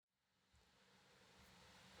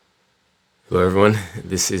Hello, everyone.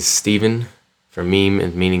 This is Steven from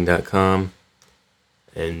memeandmeaning.com,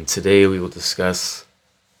 and today we will discuss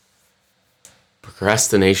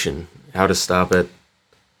procrastination, how to stop it,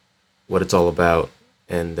 what it's all about,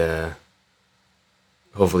 and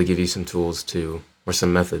hopefully give you some tools or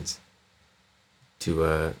some methods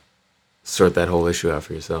to sort that whole issue out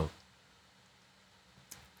for yourself.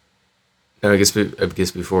 Now, I guess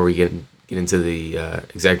before we get into the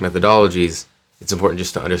exact methodologies, it's important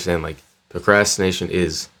just to understand, procrastination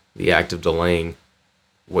is the act of delaying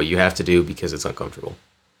what you have to do because it's uncomfortable.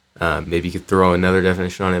 Maybe you could throw another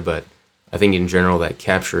definition on it, but I think in general that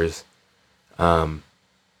captures, the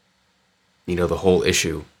whole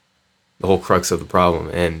issue, the whole crux of the problem.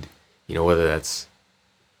 And, whether that's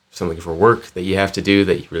something for work that you have to do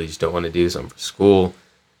that you really just don't want to do, something for school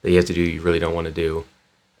that you have to do you really don't want to do,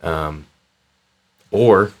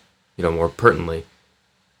 or, more pertinently,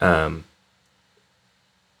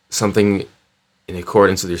 something in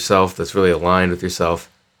accordance with yourself that's really aligned with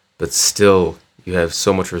yourself, but still you have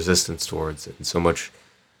so much resistance towards it and so much,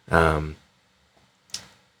 you're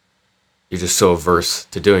just so averse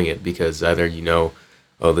to doing it because either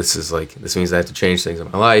this means I have to change things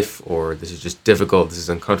in my life, or this is just difficult, this is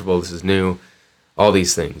uncomfortable, this is new, all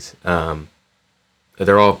these things.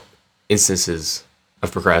 They're all instances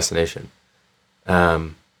of procrastination.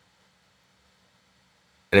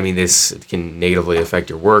 And I mean, this can negatively affect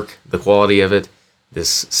your work, the quality of it. This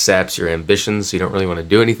saps your ambitions, so you don't really want to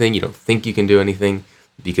do anything. You don't think you can do anything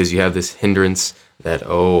because you have this hindrance that,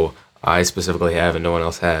 I specifically have and no one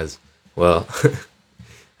else has. Well,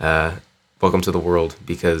 welcome to the world,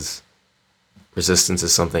 because resistance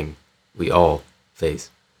is something we all face.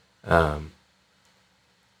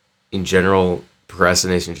 In general,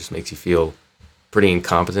 procrastination just makes you feel pretty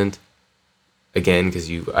incompetent. Again, because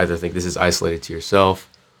you either think this is isolated to yourself,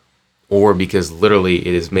 or because literally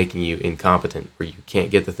it is making you incompetent, where you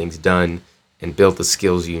can't get the things done and build the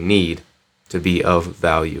skills you need to be of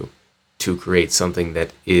value, to create something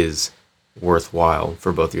that is worthwhile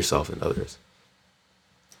for both yourself and others.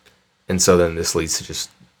 And so then this leads to just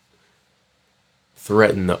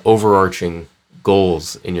threaten the overarching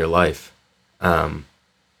goals in your life.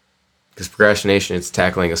 Because procrastination, it's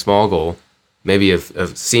tackling a small goal, maybe a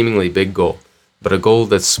seemingly big goal, but a goal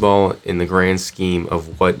that's small in the grand scheme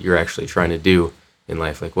of what you're actually trying to do in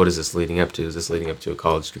life. Like, what is this leading up to? Is this leading up to a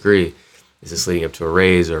college degree? Is this leading up to a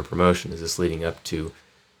raise or a promotion? Is this leading up to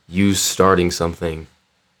you starting something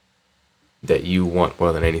that you want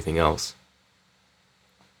more than anything else?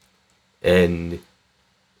 And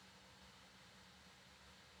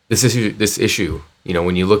this issue,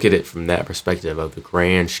 when you look at it from that perspective of the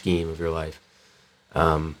grand scheme of your life,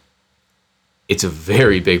 it's a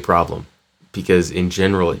very big problem. Because in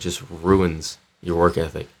general, it just ruins your work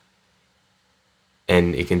ethic.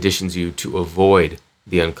 And it conditions you to avoid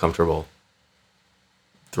the uncomfortable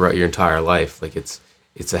throughout your entire life. Like it's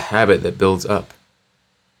a habit that builds up.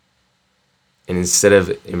 And instead of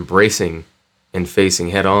embracing and facing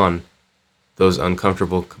head on those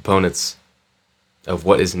uncomfortable components of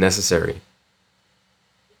what is necessary,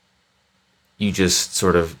 you just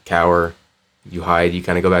sort of cower, you hide, you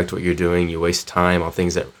kind of go back to what you're doing, you waste time on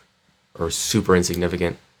things that or super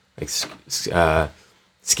insignificant, like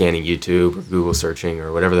scanning YouTube or Google searching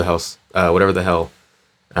or whatever the hell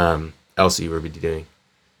else you would be doing,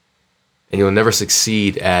 and you'll never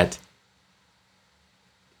succeed at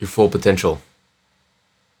your full potential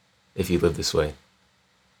if you live this way.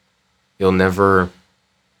 You'll never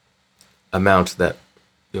amount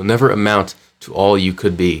to all you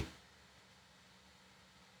could be.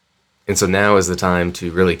 And so now is the time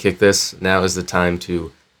to really kick this. Now is the time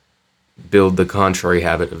to build the contrary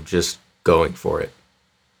habit of just going for it.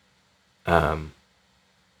 Of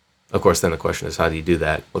course, then the question is, how do you do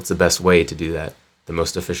that? What's the best way to do that? The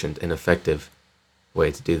most efficient and effective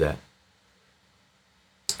way to do that?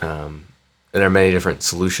 And there are many different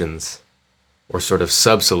solutions or sort of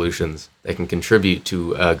sub-solutions that can contribute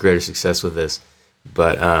to greater success with this.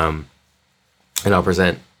 But, and I'll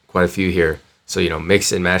present quite a few here. So,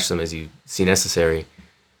 mix and match them as you see necessary.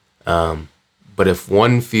 But if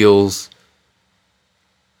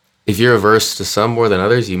you're averse to some more than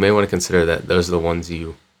others, you may want to consider that those are the ones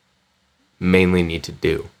you mainly need to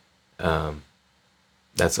do.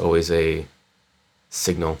 That's always a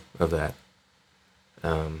signal of that.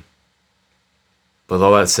 But with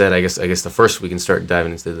all that said, I guess the first we can start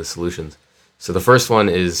diving into the solutions. So the first one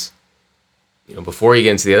is, before you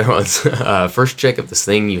get into the other ones, first check if this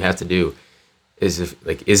thing you have to do is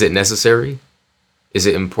it necessary? Is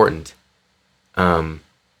it important? And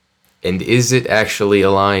is it actually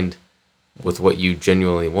aligned with what you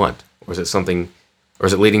genuinely want? Or is it something, or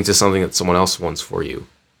is it leading to something that someone else wants for you?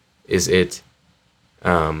 Is it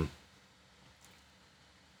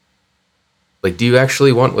like, do you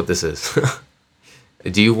actually want what this is?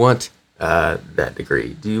 Do you want that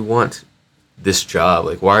degree? Do you want this job?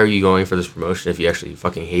 Like, why are you going for this promotion if you actually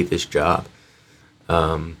fucking hate this job?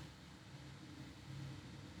 And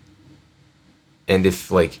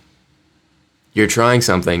if, like, you're trying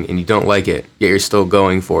something and you don't like it, yet you're still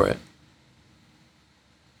going for it,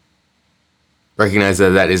 recognize that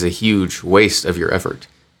that is a huge waste of your effort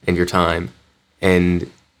and your time.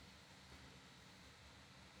 And,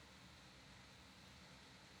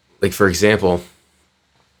 like, for example,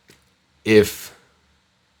 if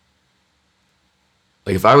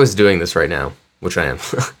I was doing this right now, which I am,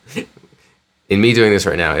 in me doing this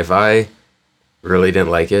right now, if I really didn't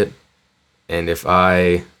like it, and if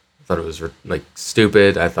I thought it was like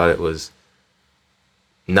stupid, I thought it was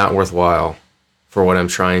not worthwhile for what I'm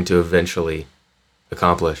trying to eventually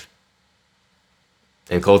accomplish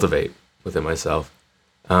and cultivate within myself,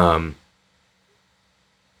 then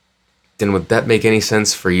would that make any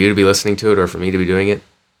sense for you to be listening to it or for me to be doing it?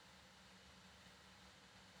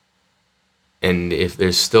 And if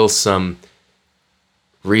there's still some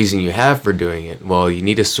reason you have for doing it, well, you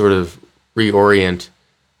need to sort of reorient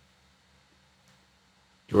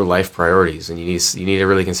your life priorities, and you need to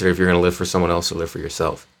really consider if you're going to live for someone else or live for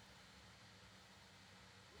yourself.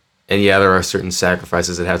 And yeah, there are certain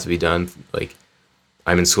sacrifices that have to be done. Like,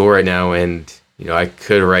 I'm in school right now, and I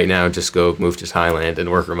could right now just go move to Thailand and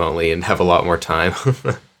work remotely and have a lot more time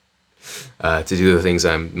to do the things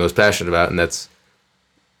I'm most passionate about, and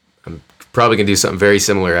I'm probably going to do something very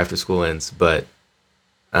similar after school ends, but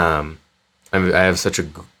I have such a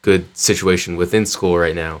good situation within school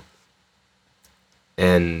right now,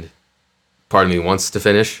 and part of me wants to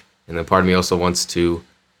finish, and then part of me also wants to,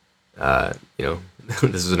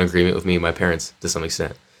 this is an agreement with me and my parents to some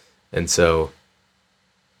extent, and so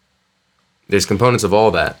there's components of all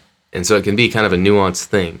that, and so it can be kind of a nuanced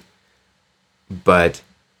thing, but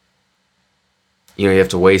you have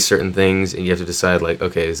to weigh certain things, and you have to decide, like,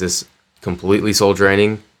 okay, is this completely soul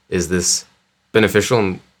draining? Is this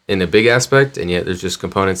beneficial in a big aspect, and yet there's just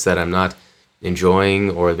components that I'm not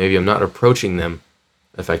enjoying, or maybe I'm not approaching them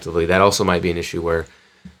effectively? That also might be an issue where,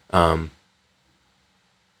 when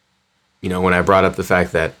I brought up the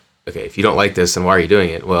fact that, okay, if you don't like this, then why are you doing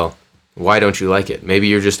it? Well, why don't you like it? Maybe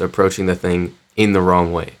you're just approaching the thing in the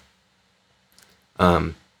wrong way.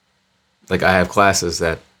 Like, I have classes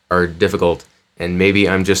that are difficult, and maybe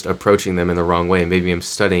I'm just approaching them in the wrong way. Maybe I'm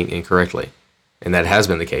studying incorrectly. And that has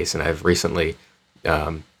been the case, and I've recently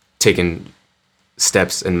taken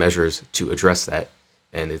steps and measures to address that,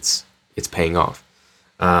 and it's paying off.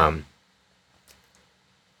 So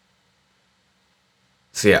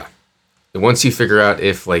yeah, once you figure out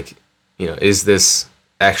if, like, is this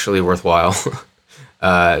actually worthwhile,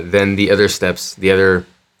 then the other steps, the other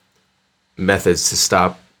methods to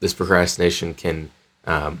stop this procrastination can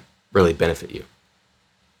really benefit you.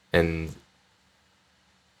 And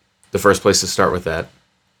the first place to start with that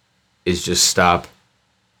is just stop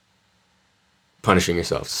punishing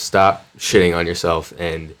yourself. Stop shitting on yourself,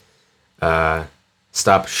 and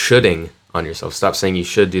stop shoulding on yourself. Stop saying you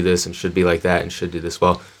should do this and should be like that and should do this.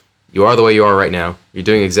 Well, you are the way you are right now. You're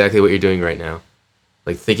doing exactly what you're doing right now.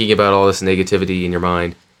 Like, thinking about all this negativity in your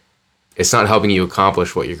mind, it's not helping you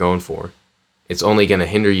accomplish what you're going for. It's only going to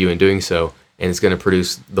hinder you in doing so, and it's going to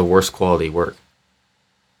produce the worst quality work.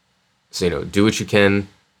 So, do what you can.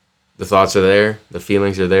 The thoughts are there. The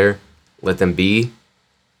feelings are there. Let them be,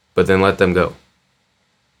 but then let them go.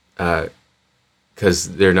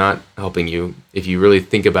 Because they're not helping you. If you really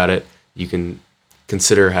think about it, you can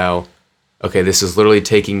consider how, okay, this is literally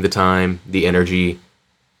taking the time, the energy,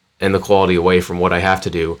 and the quality away from what I have to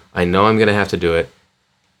do. I know I'm going to have to do it,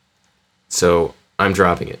 so I'm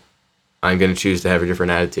dropping it. I'm going to choose to have a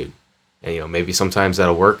different attitude. And, maybe sometimes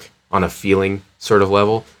that'll work on a feeling sort of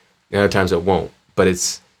level, and other times it won't. But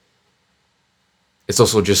it's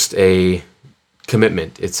also just a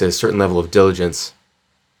commitment. It's a certain level of diligence,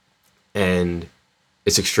 and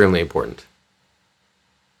it's extremely important.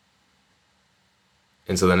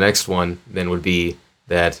 And so the next one then would be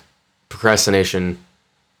that procrastination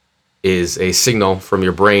is a signal from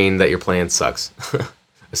your brain that your plan sucks.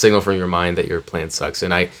 A signal from your mind that your plan sucks.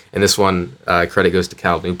 And this one, credit goes to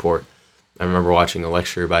Cal Newport. I remember watching a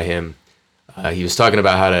lecture by him. He was talking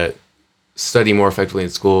about how to study more effectively in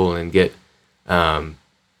school and get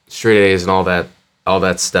straight A's and all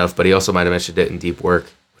that stuff. But he also might have mentioned it in Deep Work,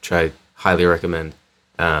 which I highly recommend.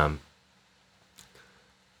 But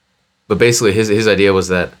basically, his idea was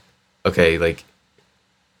that, okay, like,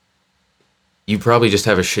 you probably just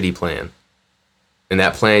have a shitty plan. And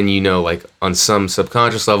that plan, like on some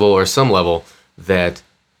subconscious level or some level, that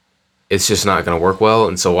it's just not going to work well.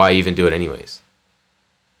 And so why even do it anyways?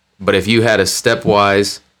 But if you had a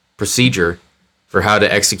stepwise procedure for how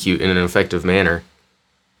to execute in an effective manner,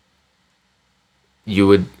 you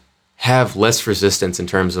would have less resistance in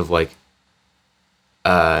terms of like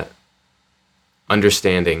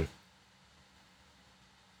understanding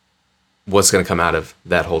what's going to come out of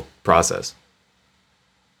that whole process.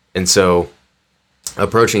 And so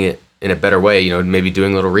approaching it in a better way, maybe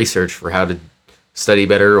doing a little research for how to study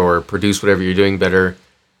better or produce whatever you're doing better,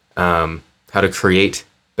 how to create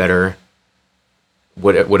better,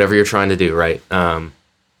 whatever you're trying to do, right?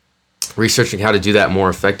 Researching how to do that more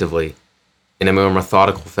effectively in a more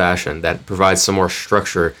methodical fashion that provides some more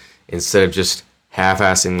structure instead of just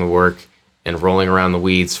half-assing the work and rolling around the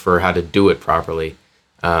weeds for how to do it properly.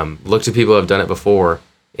 Look to people who have done it before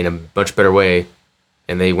in a much better way,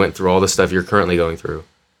 and they went through all the stuff you're currently going through.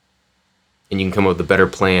 And you can come up with a better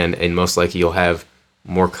plan, and most likely you'll have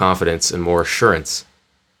more confidence and more assurance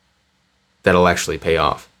that'll actually pay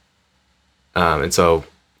off. And so,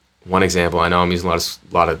 one example, I know I'm using a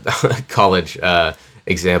lot of college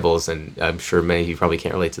examples, and I'm sure many of you probably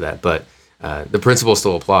can't relate to that, but the principle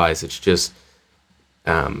still applies. It's just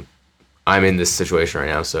I'm in this situation right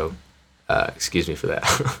now, so excuse me for that.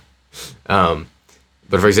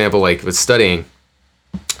 But for example, like with studying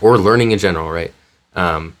or learning in general, right?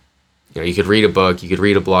 You could read a book, you could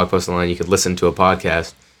read a blog post online, you could listen to a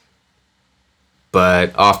podcast,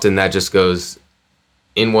 but often that just goes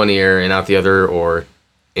in one ear and out the other, or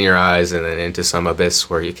in your eyes and then into some abyss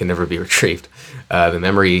where you can never be retrieved. The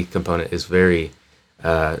memory component is very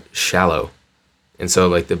shallow. And so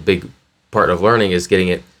like the big part of learning is getting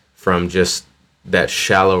it from just that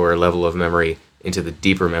shallower level of memory into the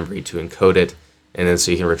deeper memory to encode it, and then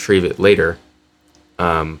so you can retrieve it later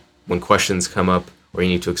when questions come up or you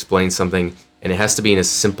need to explain something. And it has to be in a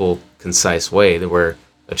simple, concise way that where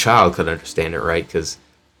a child could understand it, right? Because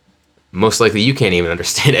most likely you can't even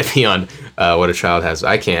understand it beyond what a child has.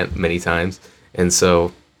 I can't many times. And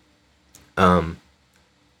so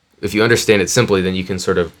if you understand it simply, then you can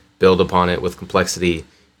sort of build upon it with complexity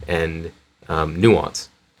and nuance.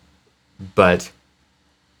 But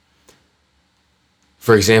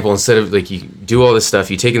for example, instead of like you do all this stuff,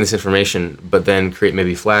 you take in this information, but then create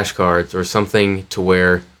maybe flashcards or something to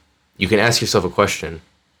where you can ask yourself a question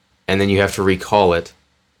and then you have to recall it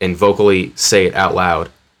and vocally say it out loud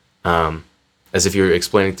as if you're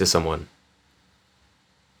explaining it to someone.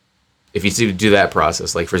 If you do that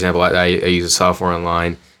process, like for example, I use a software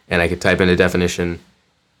online and I could type in a definition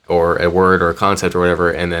or a word or a concept or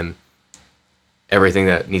whatever, and then everything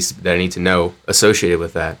that I need to know associated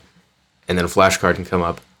with that, and then a flashcard can come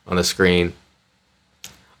up on the screen.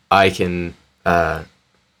 I see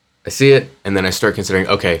it, and then I start considering,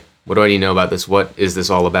 okay, what do I need to know about this? What is this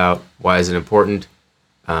all about? Why is it important?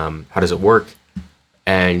 How does it work?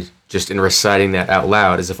 And just in reciting that out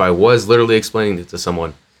loud, as if I was literally explaining it to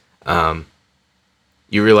someone,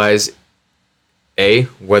 you realize, A,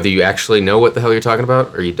 whether you actually know what the hell you're talking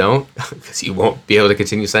about or you don't, because you won't be able to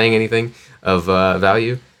continue saying anything of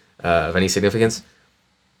value, of any significance.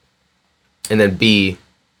 And then B,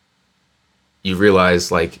 you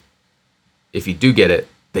realize, like, if you do get it,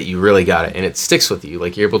 that you really got it, and it sticks with you.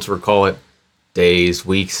 Like, you're able to recall it days,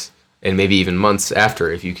 weeks, and maybe even months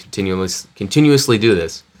after if you continuously do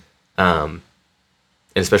this. And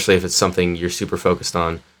especially if it's something you're super focused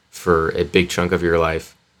on for a big chunk of your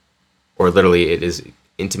life, or literally it is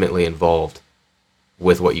intimately involved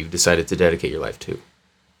with what you've decided to dedicate your life to.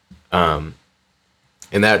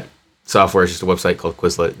 And that software is just a website called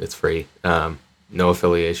Quizlet. It's free. No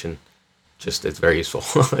affiliation. Just it's very useful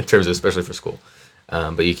in terms of, especially for school.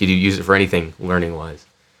 But you could use it for anything learning-wise.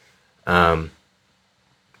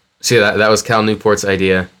 So yeah, that was Cal Newport's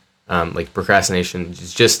idea. Like procrastination,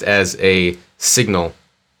 just as a signal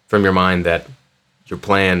from your mind that your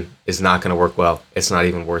plan is not going to work well. It's not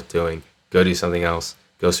even worth doing. Go do something else.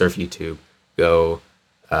 Go surf YouTube. Go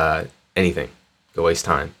anything. Go waste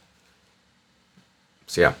time.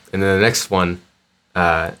 So yeah, and then the next one,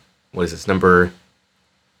 what is this,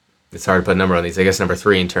 it's hard to put a number on these, I guess number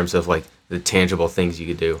 3 in terms of like the tangible things you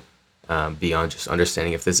could do beyond just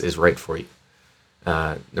understanding if this is right for you.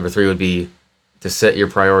 Number 3 would be to set your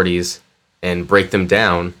priorities and break them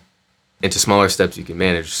down into smaller steps you can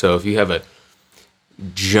manage. So if you have a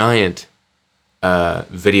giant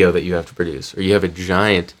video that you have to produce, or you have a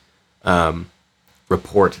giant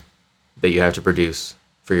report that you have to produce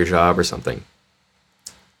for your job or something,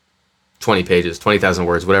 20 pages, 20,000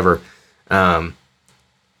 words, whatever, that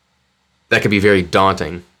could be very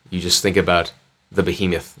daunting. You just think about the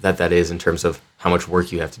behemoth that is in terms of how much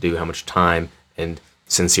work you have to do, how much time and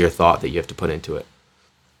sincere thought that you have to put into it.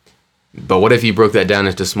 But what if you broke that down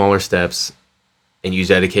into smaller steps and you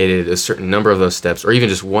dedicated a certain number of those steps, or even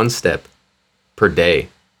just one step per day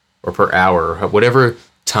or per hour, or whatever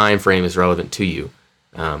time frame is relevant to you?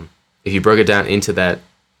 If you broke it down into that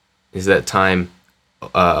time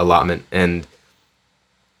allotment and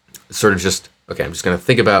sort of just, okay, I'm just going to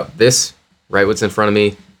think about this, write what's in front of me.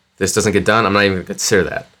 If this doesn't get done, I'm not even going to consider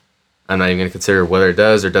that. I'm not even going to consider whether it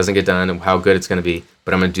does or doesn't get done and how good it's going to be,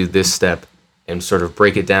 but I'm going to do this step and sort of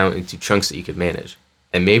break it down into chunks that you could manage.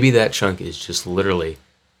 And maybe that chunk is just literally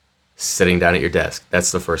sitting down at your desk.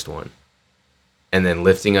 That's the first one. And then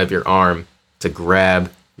lifting up your arm to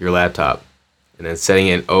grab your laptop and then setting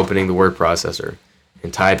it, opening the word processor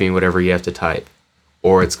and typing whatever you have to type.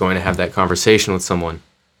 Or it's going to have that conversation with someone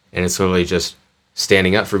and it's literally just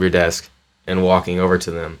standing up from your desk and walking over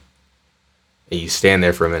to them. And you stand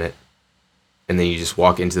there for a minute and then you just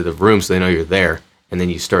walk into the room so they know you're there. And then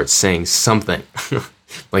you start saying something.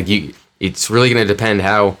 It's really going to depend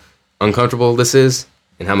how uncomfortable this is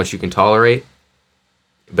and how much you can tolerate.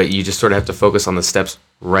 But you just sort of have to focus on the steps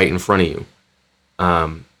right in front of you.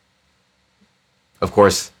 Of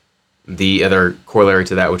course, the other corollary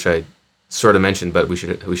to that, which I sort of mentioned, but we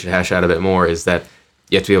should hash out a bit more, is that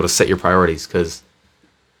you have to be able to set your priorities, because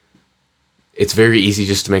it's very easy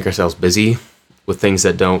just to make ourselves busy with things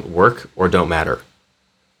that don't work or don't matter.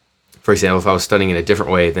 For example, if I was studying in a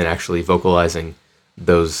different way than actually vocalizing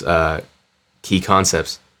those key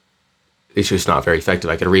concepts, it's just not very effective.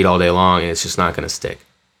 I could read all day long and it's just not going to stick,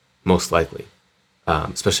 most likely,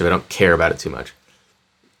 especially if I don't care about it too much.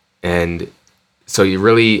 And so you're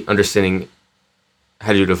really understanding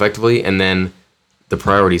how to do it effectively, and then the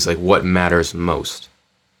priorities, like what matters most.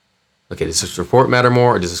 Okay, does this report matter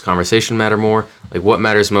more, or does this conversation matter more? Like, what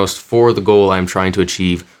matters most for the goal I'm trying to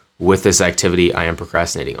achieve with this activity I am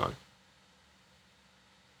procrastinating on?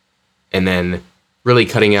 And then really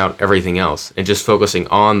cutting out everything else and just focusing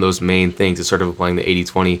on those main things. It's sort of applying the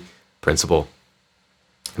 80-20 principle.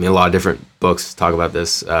 I mean, a lot of different books talk about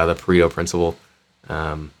this, the Pareto principle.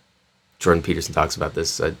 Jordan Peterson talks about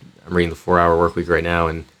this. I'm reading the 4-Hour Workweek right now,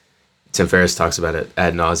 and Tim Ferriss talks about it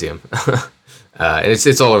ad nauseum. And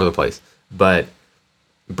it's all over the place. But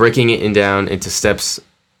breaking it down into steps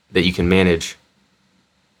that you can manage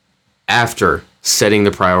after setting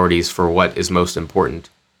the priorities for what is most important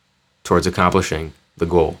towards accomplishing the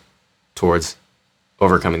goal, towards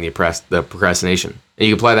overcoming the procrastination. And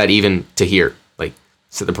you can apply that even to here, like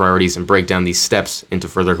set the priorities and break down these steps into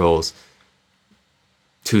further goals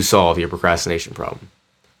to solve your procrastination problem.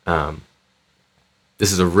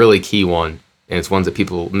 This is a really key one, and it's ones that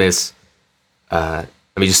people miss.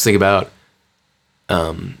 Just think about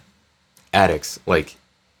addicts. Like,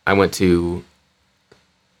 I went to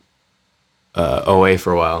OA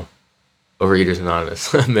for a while, Overeaters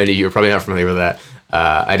Anonymous. Many of you are probably not familiar with that.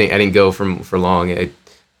 I didn't go for long. It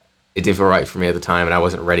didn't feel right for me at the time, and I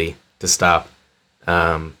wasn't ready to stop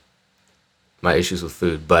my issues with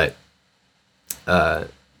food. But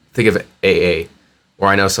think of AA, or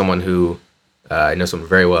I know someone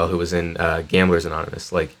very well who was in Gamblers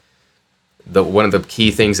Anonymous. Like, one of the key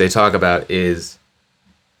things they talk about is,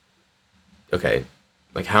 okay,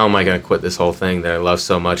 like, how am I going to quit this whole thing that I love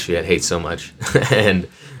so much yet hate so much? And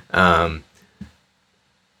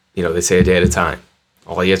they say a day at a time.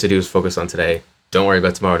 All you have to do is focus on today. Don't worry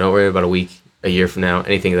about tomorrow. Don't worry about a week, a year from now,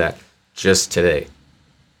 anything of that. Just today.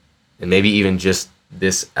 And maybe even just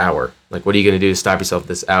this hour. Like, what are you going to do to stop yourself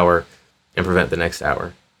this hour and prevent the next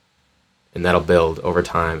hour? And that'll build over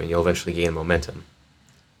time, and you'll eventually gain momentum.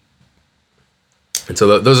 And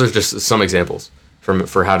so those are just some examples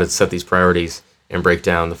for how to set these priorities and break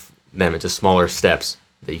down them into smaller steps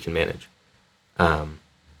that you can manage.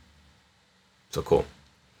 So cool.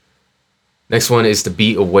 Next one is to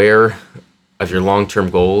be aware of your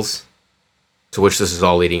long-term goals, to which this is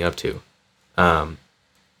all leading up to. And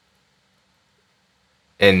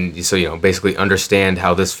so, basically understand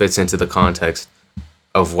how this fits into the context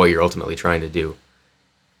of what you're ultimately trying to do.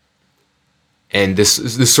 And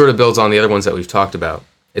this sort of builds on the other ones that we've talked about.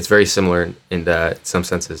 It's very similar in some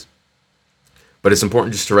senses. But it's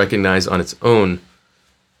important just to recognize on its own,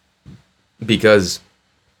 because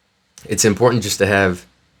it's important just to have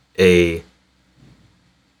a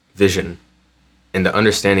vision and the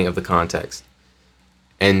understanding of the context,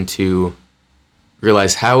 and to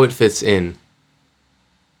realize how it fits in,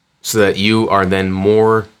 so that you are then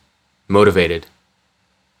more motivated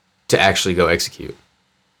to actually go execute,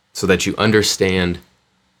 so that you understand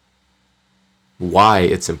why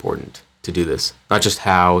it's important to do this, not just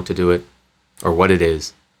how to do it or what it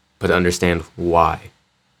is, but to understand why.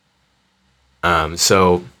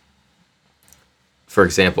 So, for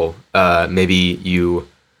example, maybe you,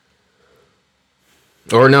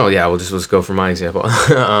 or no, yeah, let's go for my example.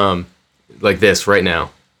 Like this right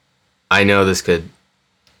now, I know this could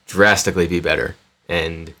drastically be better,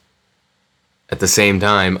 and at the same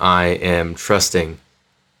time, I am trusting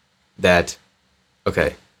that,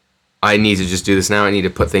 okay, I need to just do this now. I need to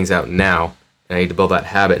put things out now, and I need to build that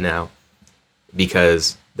habit now,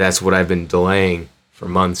 because that's what I've been delaying for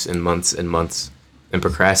months and months and months, and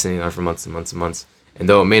procrastinating on for months and months and months. And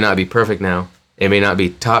though it may not be perfect now, it may not be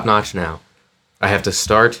top notch now, I have to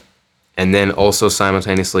start, and then also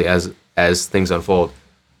simultaneously, as things unfold,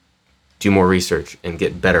 do more research and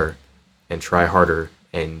get better and try harder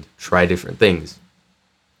and try different things.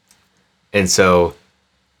 And so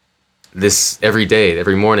this every day,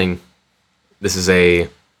 every morning, this is a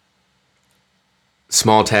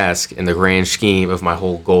small task in the grand scheme of my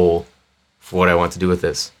whole goal for what I want to do with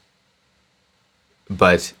this.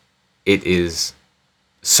 But it is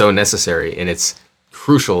so necessary, and it's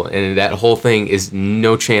crucial, and that whole thing is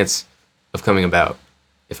no chance of coming about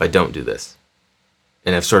if I don't do this.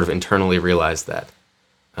 And I've sort of internally realized that.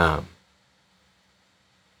 And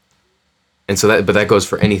so that goes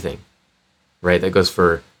for anything, right? That goes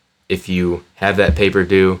for if you have that paper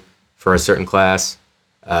due for a certain class,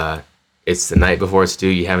 it's the night before it's due,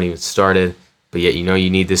 you haven't even started, but yet you know you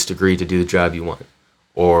need this degree to do the job you want.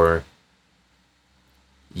 Or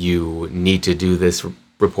you need to do this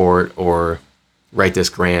report, or write this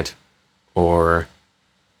grant, or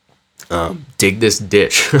dig this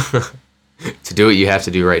ditch. To do what you have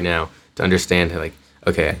to do right now, to understand, like,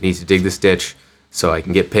 okay, I need to dig this ditch so I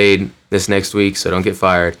can get paid this next week, so I don't get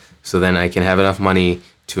fired, so then I can have enough money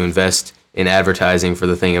to invest in advertising for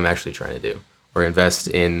the thing I'm actually trying to do, or invest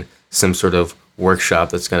in some sort of workshop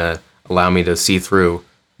that's going to allow me to see through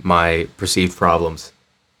my perceived problems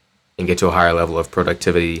and get to a higher level of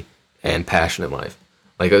productivity and passion in life.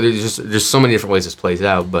 Like, there's so many different ways this plays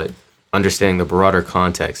out, but understanding the broader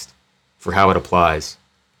context for how it applies,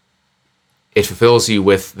 it fulfills you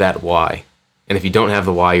with that why. And if you don't have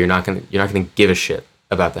the why, you're not gonna give a shit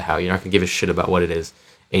about the how. You're not gonna give a shit about what it is,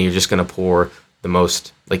 and you're just gonna pour the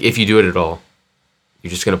most, like, if you do it at all,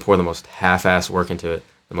 you're just gonna pour the most half-ass work into it,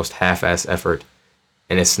 the most half-ass effort,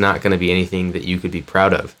 and it's not gonna be anything that you could be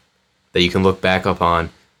proud of, that you can look back upon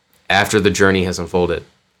after the journey has unfolded,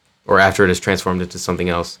 or after it has transformed into something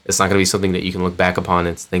else. It's not gonna be something that you can look back upon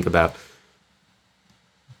and think about,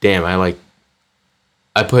 damn,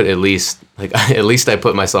 I put at least I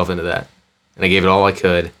put myself into that, and I gave it all I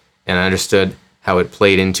could, and I understood how it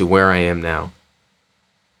played into where I am now.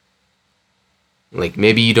 Like,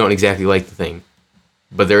 maybe you don't exactly like the thing,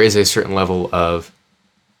 but there is a certain level of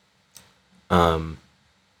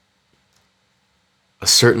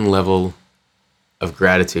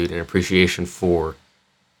gratitude and appreciation for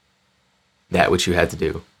that which you had to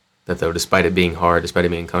do. That, though, despite it being hard, despite it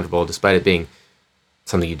being uncomfortable, despite it being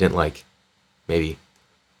something you didn't like, maybe,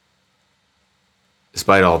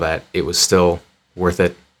 despite all that, it was still worth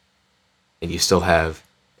it, and you still have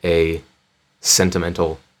a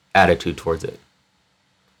sentimental attitude towards it.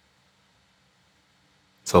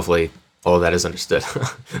 So hopefully all of that is understood.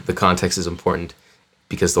 The context is important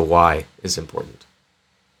because the why is important.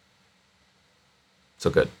 So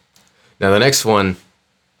good. Now the next one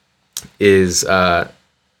is, God,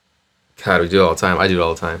 we do it all the time. I do it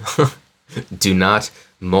all the time. Do not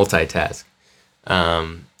multitask.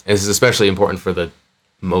 This is especially important for the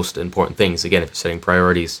most important things. Again, if you're setting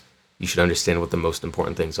priorities, you should understand what the most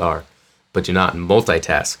important things are. But do not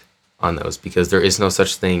multitask on those, because there is no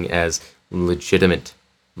such thing as legitimate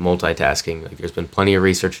multitasking. Like, there's been plenty of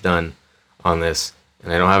research done on this,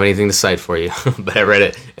 and I don't have anything to cite for you, but I read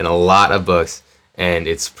it in a lot of books, and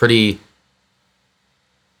it's pretty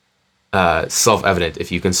self-evident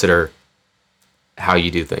if you consider how you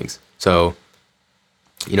do things. So,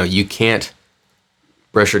 you can't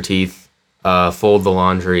brush your teeth, fold the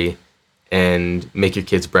laundry, and make your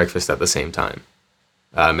kids breakfast at the same time.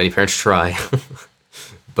 Many parents try,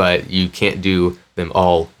 but you can't do them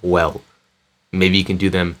all well. Maybe you can do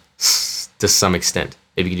them to some extent.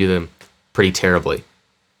 Maybe you can do them pretty terribly,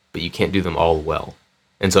 but you can't do them all well.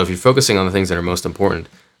 And so if you're focusing on the things that are most important,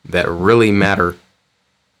 that really matter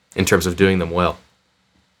in terms of doing them well,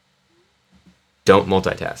 don't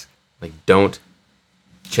multitask. Like, don't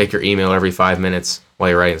check your email every 5 minutes while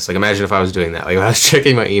you're writing this. Like, imagine if I was doing that. Like, if I was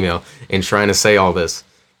checking my email and trying to say all this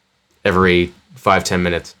every 5-10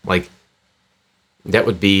 minutes. Like, that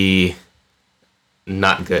would be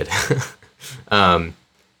not good. And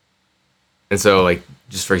so, like,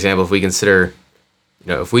 just for example, if we consider,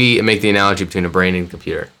 if we make the analogy between a brain and a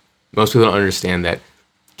computer, Most people don't understand that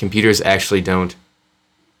computers actually don't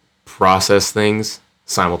process things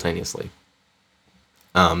simultaneously.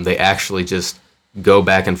 They actually just go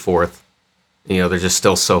back and forth. They're just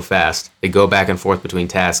still so fast. They go back and forth between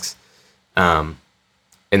tasks, and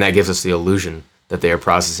that gives us the illusion that they are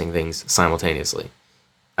processing things simultaneously.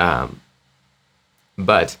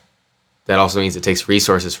 But that also means it takes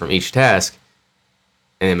resources from each task,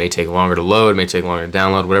 and it may take longer to load, it may take longer to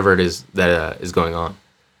download, whatever it is that is going on.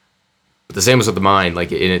 But the same is with the mind. Like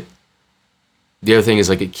the other thing is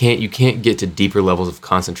like you can't get to deeper levels of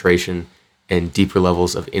concentration and deeper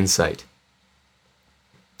levels of insight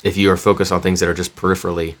if you are focused on things that are just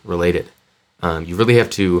peripherally related. You really have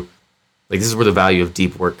to, this is where the value of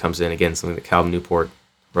deep work comes in. Again, something that Calvin Newport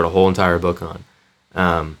wrote a whole entire book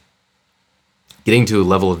on. Getting to a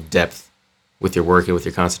level of depth with your work and with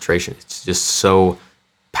your concentration, it's just so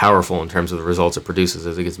powerful in terms of the results it produces.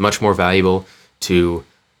 I think it's much more valuable to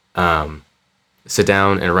sit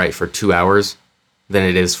down and write for 2 hours than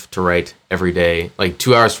it is to write every day.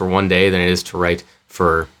 2 hours for one day than it is to write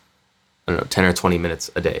for 10 or 20 minutes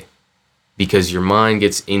a day, because your mind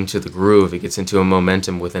gets into the groove, it gets into a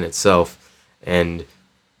momentum within itself, and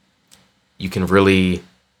you can really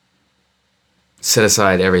set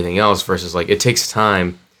aside everything else versus it takes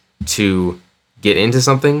time to get into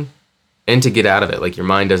something and to get out of it. Your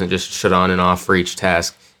mind doesn't just shut on and off for each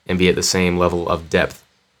task and be at the same level of depth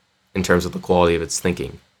in terms of the quality of its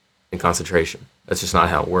thinking and concentration. That's just not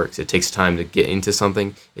how it works. It takes time to get into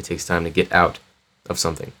something. It takes time to get out of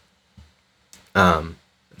something.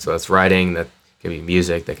 So that's writing, that could be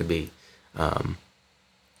music, that could be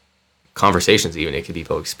conversations even. It could be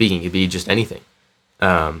public speaking. It could be just anything.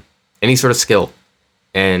 Any sort of skill.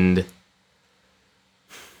 And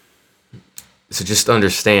so just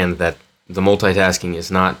understand that the multitasking is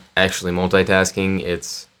not actually multitasking.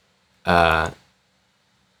 It's, what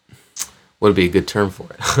would be a good term for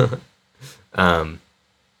it?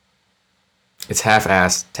 It's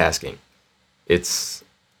half-assed tasking. It's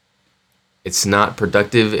not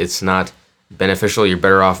productive. It's not beneficial. You're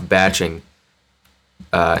better off batching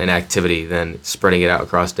an activity than spreading it out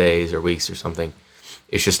across days or weeks or something.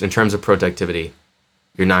 It's just in terms of productivity,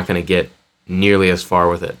 you're not going to get nearly as far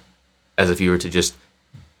with it as if you were to just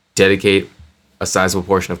dedicate a sizable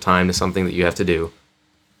portion of time to something that you have to do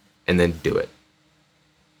and then do it.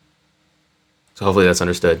 So hopefully that's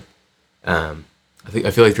understood. I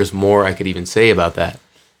feel like there's more I could even say about that,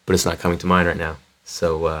 but it's not coming to mind right now.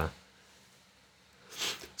 So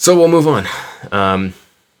we'll move on.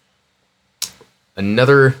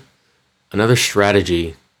 Another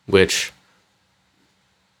strategy which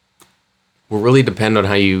will really depend on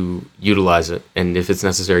how you utilize it and if it's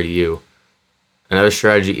necessary to you. Another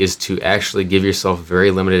strategy is to actually give yourself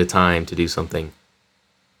very limited time to do something,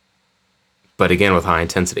 but again with high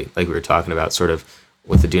intensity, like we were talking about sort of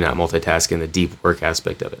with the do not multitask and the deep work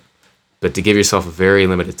aspect of it. But to give yourself a very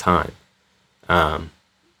limited time.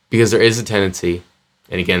 Because there is a tendency,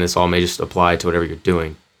 and again this all may just apply to whatever you're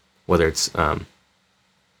doing, whether it's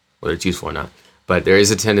useful or not, but there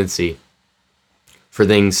is a tendency for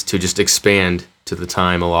things to just expand to the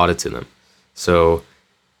time allotted to them. So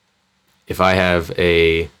if I have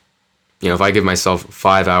if I give myself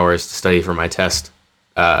 5 hours to study for my test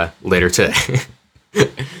later today,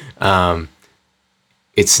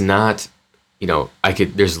 it's not,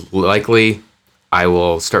 there's likely I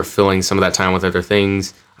will start filling some of that time with other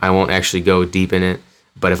things. I won't actually go deep in it.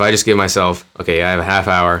 But if I just give myself, okay, I have a half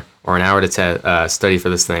hour or an hour to study for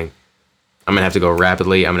this thing, I'm going to have to go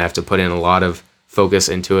rapidly. I'm going to have to put in a lot of focus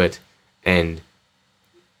into it. And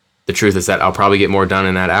the truth is that I'll probably get more done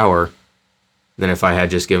in that hour than if I had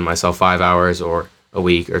just given myself 5 hours or a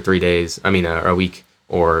week or 3 days. Or a week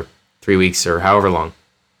or 3 weeks or however long.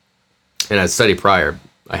 And I'd studied prior,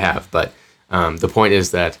 I have. But the point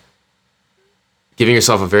is that giving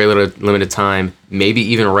yourself a very limited time, maybe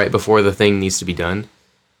even right before the thing needs to be done,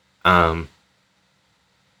 and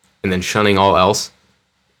then shunning all else.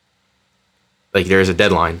 There is a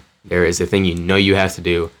deadline. There is a thing you have to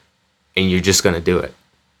do, and you're just going to do it.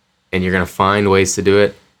 And you're going to find ways to do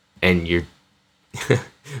it, and you're,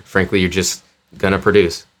 frankly, you're just going to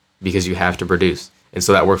produce because you have to produce. And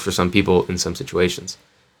so that works for some people in some situations.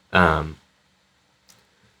 So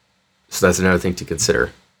that's another thing to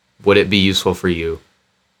consider. Would it be useful for you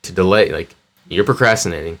to delay? You're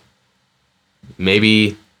procrastinating.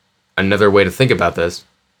 Maybe another way to think about this,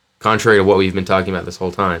 contrary to what we've been talking about this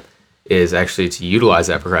whole time, is actually to utilize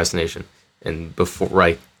that procrastination and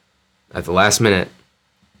at the last minute,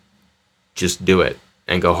 just do it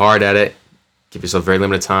and go hard at it. Give yourself very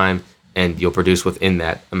limited time, and you'll produce within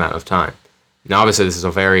that amount of time. Now, obviously, this is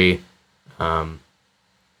a very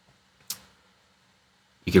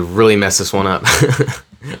you could really mess this one up.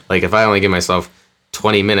 Like if I only give myself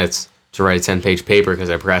 20 minutes to write a 10-page paper because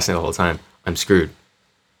I procrastinate the whole time, I'm screwed.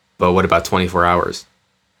 But what about 24 hours?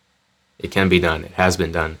 It can be done. It has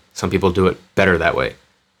been done. Some people do it better that way.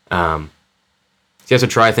 So you have to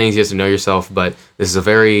try things. You have to know yourself. But this is a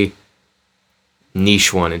very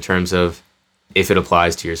niche one in terms of if it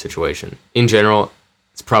applies to your situation. In general,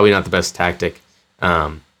 it's probably not the best tactic,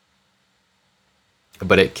 but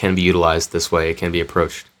it can be utilized this way. It can be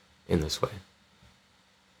approached in this way.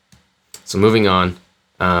 So moving on,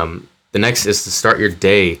 the next is to start your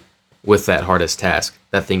day with that hardest task,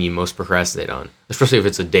 that thing you most procrastinate on, especially if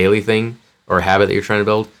it's a daily thing or a habit that you're trying to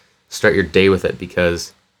build. Start your day with it,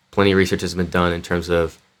 because plenty of research has been done in terms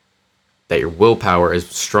of that your willpower is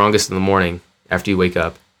strongest in the morning after you wake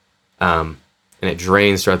up, and it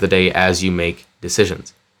drains throughout the day as you make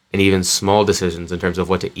decisions. And even small decisions in terms of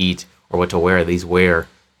what to eat or what to wear, these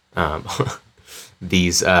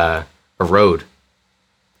erode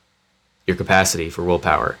your capacity for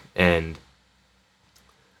willpower. And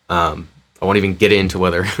I won't even get into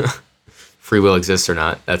whether free will exists or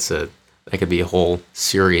not. That could be a whole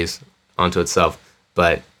series onto itself.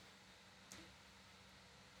 But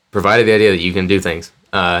provided the idea that you can do things,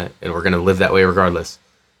 and we're going to live that way regardless,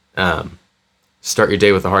 start your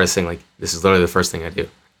day with the hardest thing. Like, this is literally the first thing I do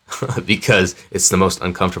because it's the most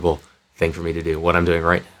uncomfortable thing for me to do. What I'm doing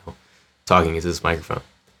right now, talking into this microphone,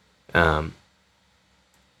 and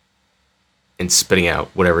spitting out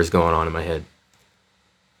whatever is going on in my head.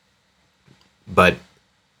 But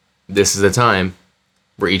this is the time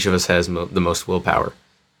where each of us has the most willpower.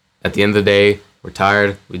 At the end of the day, we're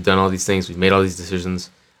tired. We've done all these things. We've made all these decisions.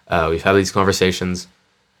 We've had these conversations.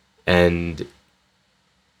 And,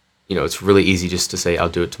 it's really easy just to say, I'll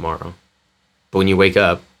do it tomorrow. But when you wake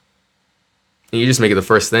up and you just make it the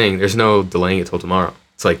first thing, there's no delaying it till tomorrow.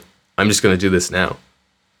 It's like, I'm just going to do this now.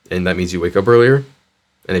 And that means you wake up earlier.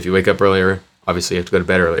 And if you wake up earlier, obviously you have to go to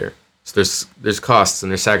bed earlier. So there's costs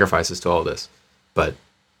and there's sacrifices to all this. But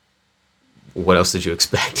what else did you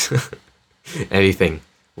expect? Anything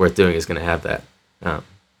worth doing is going to have that. And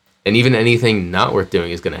even anything not worth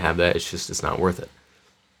doing is going to have that. It's not worth it.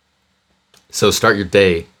 So start your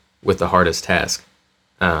day with the hardest task.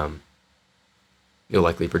 You'll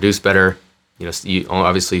likely produce better. You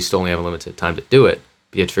obviously still only have a limited time to do it,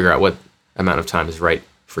 but you have to figure out what amount of time is right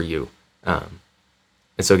for you. And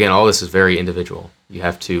so again, all this is very individual. You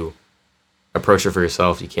have to approach it for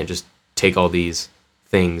yourself. You can't just take all these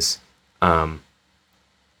things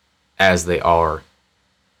as they are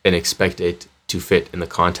and expect it to fit in the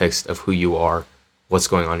context of who you are, what's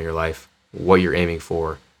going on in your life, what you're aiming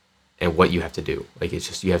for, and what you have to do. Like, it's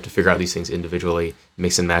just, you have to figure out these things individually,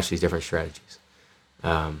 mix and match these different strategies.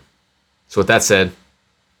 So with that said,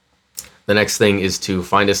 the next thing is to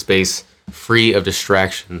find a space free of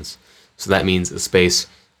distractions. So that means a space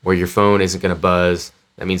where your phone isn't going to buzz.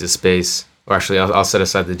 That means a space, or actually I'll set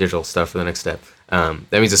aside the digital stuff for the next step.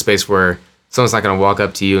 That means a space where someone's not going to walk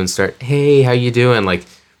up to you and start, hey, how you doing? Like,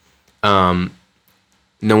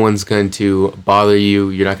 no one's going to bother you.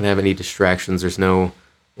 You're not going to have any distractions. There's no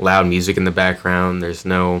loud music in the background. There's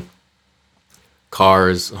no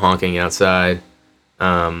cars honking outside.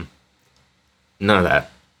 None of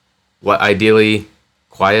that. Ideally,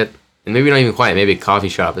 quiet. And maybe not even quiet. Maybe a coffee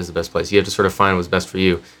shop is the best place. You have to sort of find what's best for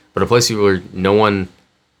you. But a place where no one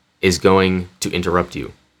is going to interrupt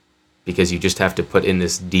you, because you just have to put in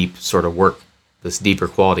this deep sort of work, this deeper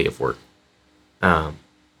quality of work. And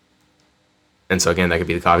so again, that could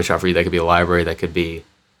be the coffee shop for you. That could be a library. That could be,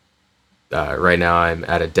 right now I'm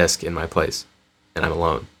at a desk in my place and I'm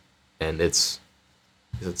alone. And is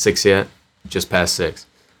it 6 yet? Just past 6.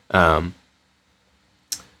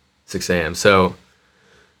 6 a.m. So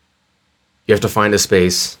you have to find a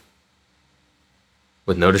space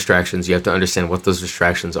with no distractions. You have to understand what those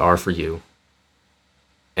distractions are for you.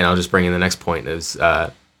 And I'll just bring in the next point is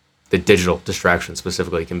the digital distraction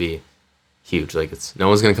specifically can be huge. Like, no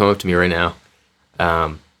one's going to come up to me right now.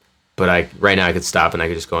 But right now I could stop and I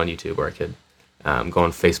could just go on YouTube, or I could go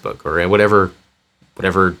on Facebook, or whatever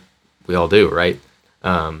we all do, right?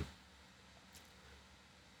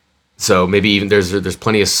 So maybe even there's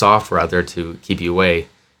plenty of software out there to keep you away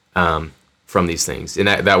from these things, and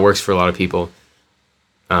that works for a lot of people.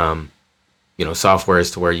 Software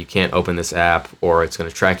is to where you can't open this app, or it's going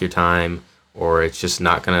to track your time, or it's just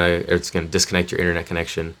it's going to disconnect your internet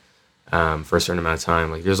connection for a certain amount of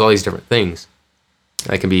time. Like, there's all these different things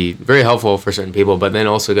that can be very helpful for certain people, but then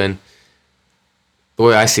also, again, the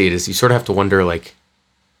way I see it is you sort of have to wonder, like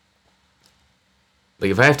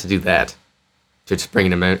if I have to do that to just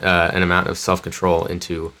bring an amount of self-control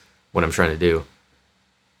into what I'm trying to do,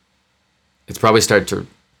 it's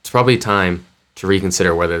probably time to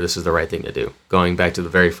reconsider whether this is the right thing to do. Going back to the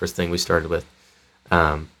very first thing we started with,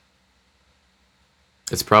 um,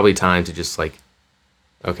 it's probably time to just like,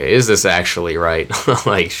 okay, is this actually right?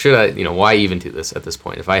 Like, should I, why even do this at this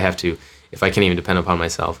point? If I can't even depend upon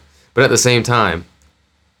myself. But at the same time,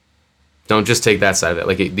 don't just take that side of it.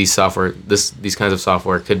 Like these kinds of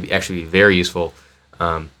software could actually be very useful.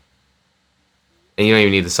 And you don't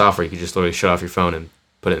even need the software. You could just literally shut off your phone and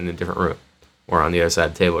put it in a different room, or on the other side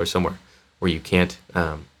of the table, or somewhere where you can't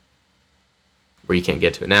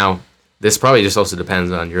get to it. Now, this probably just also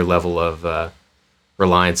depends on your level of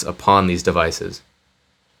reliance upon these devices.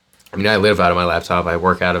 I mean, I live out of my laptop. I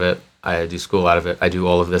work out of it. I do school out of it. I do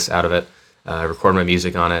all of this out of it. I record my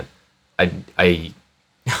music on it. I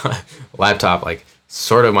laptop, like,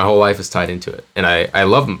 sort of my whole life is tied into it. And I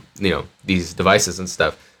love, these devices and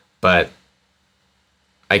stuff. But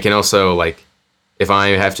I can also, like, if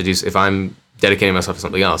I'm dedicating myself to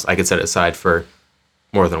something else, I can set it aside for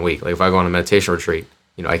more than a week. Like, if I go on a meditation retreat,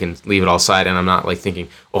 I can leave it all aside, and I'm not, like, thinking,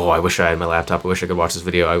 oh, I wish I had my laptop. I wish I could watch this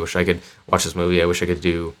video. I wish I could watch this movie. I wish I could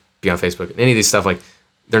be on Facebook. Any of these stuff, like,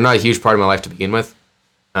 they're not a huge part of my life to begin with.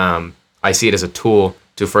 I see it as a tool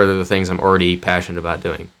to further the things I'm already passionate about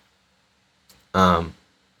doing.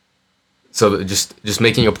 So just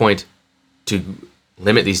making a point to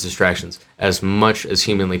limit these distractions as much as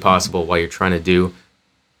humanly possible while you're trying to do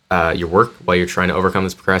your work, while you're trying to overcome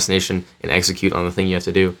this procrastination and execute on the thing you have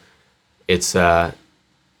to do. It's very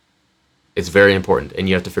important, and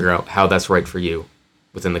you have to figure out how that's right for you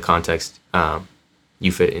within the context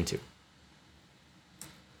you fit into.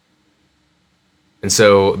 And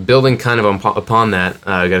so, building kind of upon that,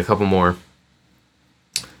 I got a couple more.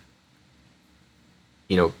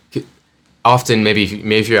 Often maybe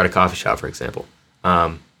if you're at a coffee shop, for example,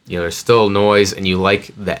 there's still noise, and you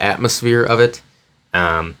like the atmosphere of it,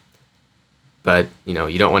 but you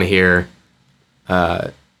don't want to hear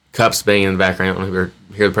cups banging in the background. You don't want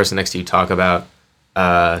to hear the person next to you talk about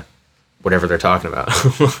whatever they're talking about,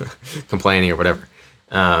 complaining or whatever.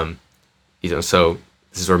 So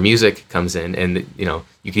this is where music comes in, and you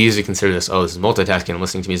can easily consider this. Oh, this is multitasking. I'm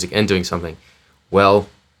listening to music and doing something. Well,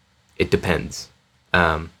 it depends.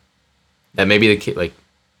 That may be the case. Like,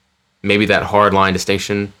 maybe that hard line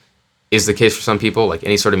distinction is the case for some people. Like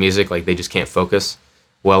any sort of music, like they just can't focus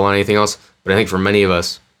well on anything else. But I think for many of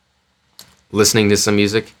us, listening to some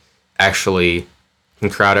music actually can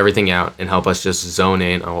crowd everything out and help us just zone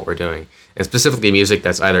in on what we're doing. And specifically music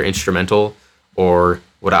that's either instrumental, or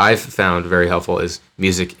what I've found very helpful is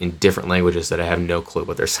music in different languages that I have no clue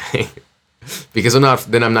what they're saying. Because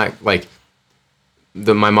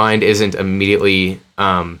my mind isn't immediately,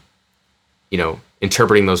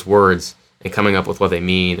 interpreting those words and coming up with what they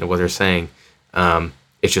mean and what they're saying.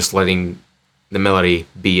 It's just letting the melody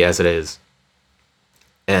be as it is.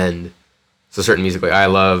 And so certain music, like I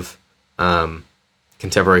love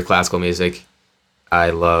contemporary classical music.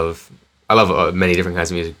 I love many different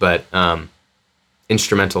kinds of music, but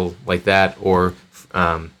instrumental like that, or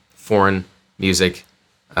foreign music,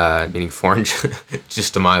 meaning foreign,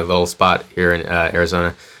 just to my little spot here in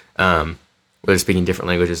Arizona, where they're speaking different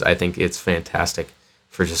languages. I think it's fantastic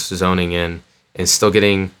for just zoning in and still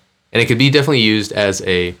getting, and it could be definitely used as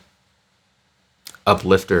a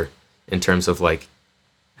uplifter in terms of like,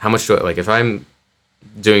 how much do I, like if I'm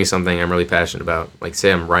doing something I'm really passionate about, like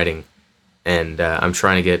say I'm writing and I'm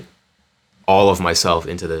trying to get all of myself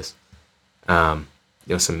into this,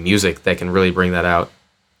 some music that can really bring that out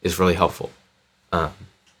is really helpful.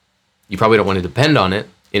 You probably don't want to depend on it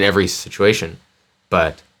in every situation,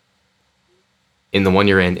 but in the one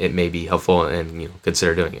you're in, it may be helpful, and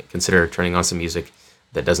consider doing it. Consider turning on some music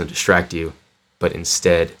that doesn't distract you, but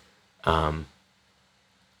instead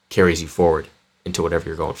carries you forward into whatever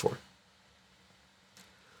you're going for.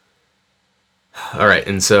 All right,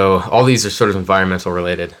 and so all these are sort of environmental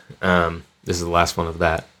related. This is the last one of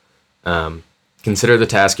that. Consider the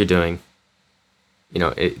task you're doing,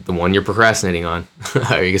 the one you're procrastinating on, or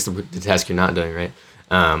I guess the task you're not doing, right?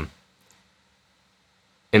 And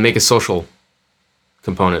make a social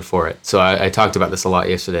component for it. So I talked about this a lot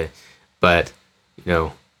yesterday, but,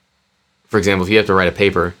 for example, if you have to write a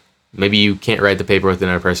paper, maybe you can't write the paper with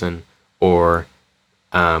another person, or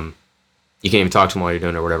you can't even talk to them while you're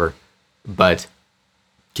doing it or whatever, but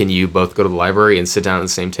can you both go to the library and sit down at the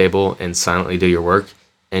same table and silently do your work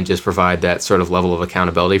and just provide that sort of level of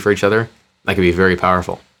accountability for each other? That could be very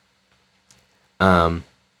powerful to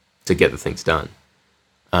get the things done.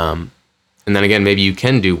 And then again, maybe you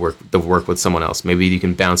can do the work with someone else. Maybe you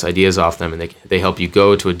can bounce ideas off them, and they help you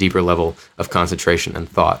go to a deeper level of concentration and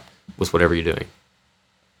thought with whatever you're doing.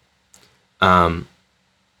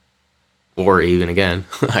 or even again,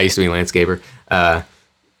 I used to be a landscaper,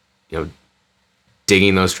 you know,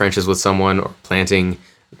 digging those trenches with someone or planting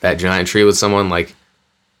that giant tree with someone, like,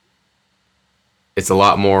 it's a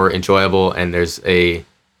lot more enjoyable, and there's a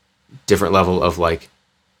different level of like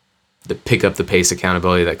the pick up the pace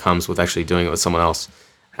accountability that comes with actually doing it with someone else.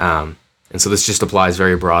 And so this just applies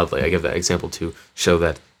very broadly. I give that example to show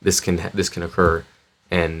that this can occur,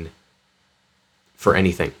 and for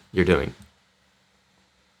anything you're doing.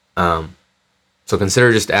 So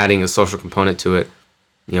consider just adding a social component to it,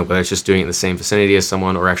 whether it's just doing it in the same vicinity as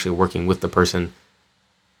someone or actually working with the person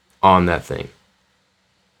on that thing.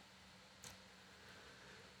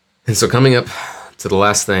 And so coming up to the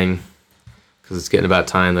last thing, because it's getting about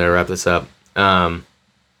time that I wrap this up.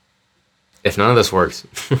 If none of this works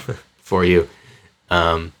for you,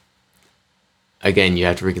 again, you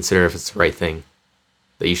have to reconsider if it's the right thing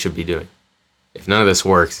that you should be doing. If none of this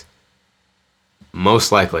works,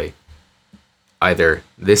 most likely, either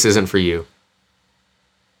this isn't for you,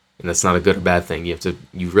 and that's not a good or bad thing.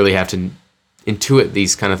 You really have to intuit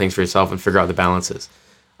these kind of things for yourself and figure out the balances.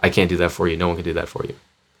 I can't do that for you. No one can do that for you.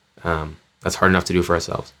 That's hard enough to do for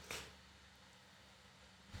ourselves.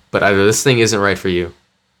 But either this thing isn't right for you,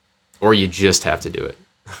 or you just have to do it.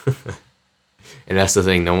 And that's the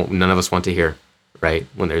thing none of us want to hear, right?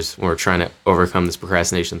 When we're trying to overcome this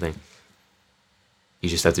procrastination thing. You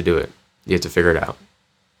just have to do it. You have to figure it out.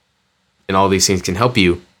 And all these things can help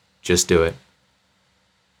you. Just do it.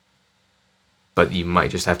 But you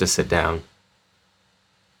might just have to sit down.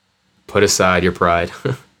 Put aside your pride.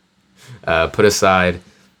 Put aside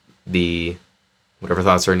whatever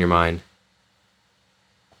thoughts are in your mind.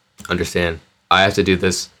 Understand, I have to do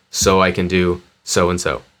this so I can do so and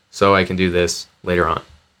so. So I can do this later on.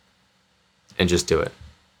 And just do it.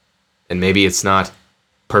 And maybe it's not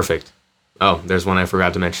perfect. Oh, there's one I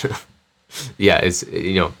forgot to mention. Yeah, it's,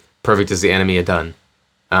 perfect is the enemy of done.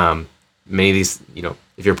 Many of these,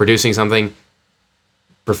 if you're producing something,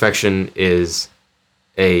 perfection is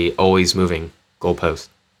a always moving goalpost.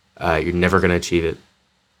 You're never going to achieve it.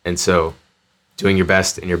 And so doing your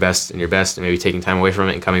best and your best and your best, and maybe taking time away from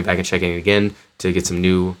it and coming back and checking it again to get some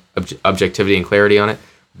new objectivity and clarity on it.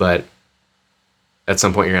 But at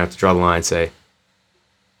some point, you're going to have to draw the line and say,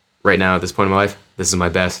 right now, at this point in my life, this is my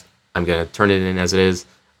best. I'm going to turn it in as it is.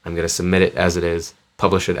 I'm going to submit it as it is,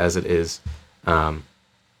 publish it as it is,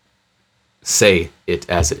 say it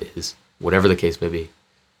as it is, whatever the case may be,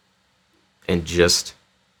 and just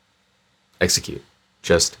execute.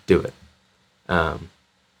 Just do it.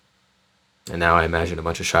 And now I imagine a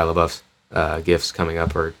bunch of Shia LaBeouf's GIFs coming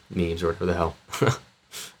up, or memes, or whatever the hell.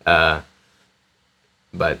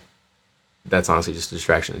 But that's honestly just a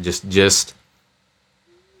distraction. Just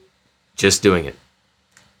doing it.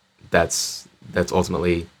 That's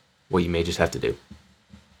ultimately what you may just have to do.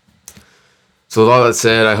 So with all that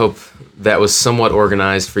said, I hope that was somewhat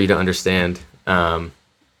organized for you to understand. Again,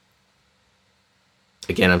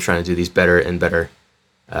 I'm trying to do these better and better.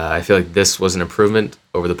 I feel like this was an improvement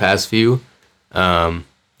over the past few.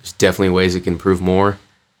 There's definitely ways it can improve more,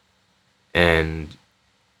 and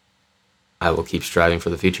I will keep striving for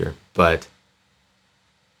the future. But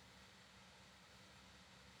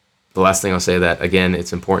the last thing I'll say that, again,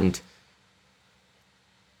 it's important.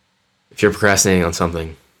 If you're procrastinating on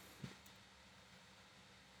something,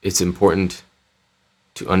 it's important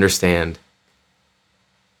to understand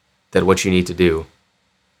that what you need to do,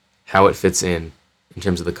 how it fits in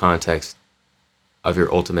terms of the context of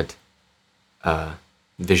your ultimate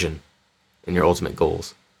vision and your ultimate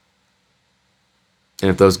goals. And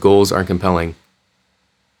if those goals aren't compelling,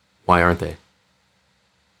 why aren't they? It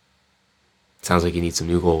sounds like you need some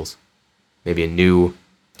new goals, maybe a new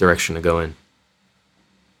direction to go in.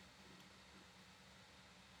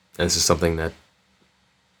 And this is something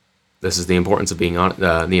this is the importance of being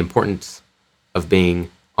the importance of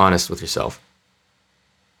being honest with yourself.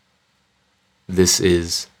 This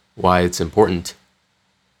is why it's important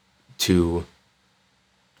to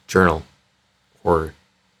journal or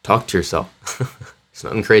talk to yourself. There's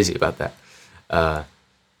nothing crazy about that.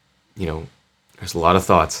 There's a lot of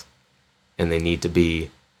thoughts, and they need to be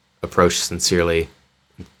approached sincerely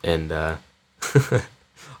and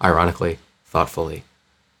ironically, thoughtfully.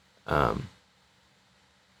 So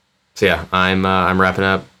yeah, I'm wrapping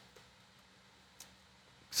up,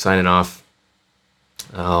 signing off.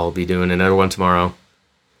 I'll be doing another one tomorrow,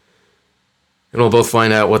 and we'll both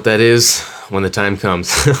find out what that is when the time comes.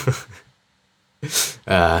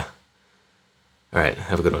 All right,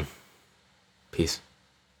 have a good one. Peace.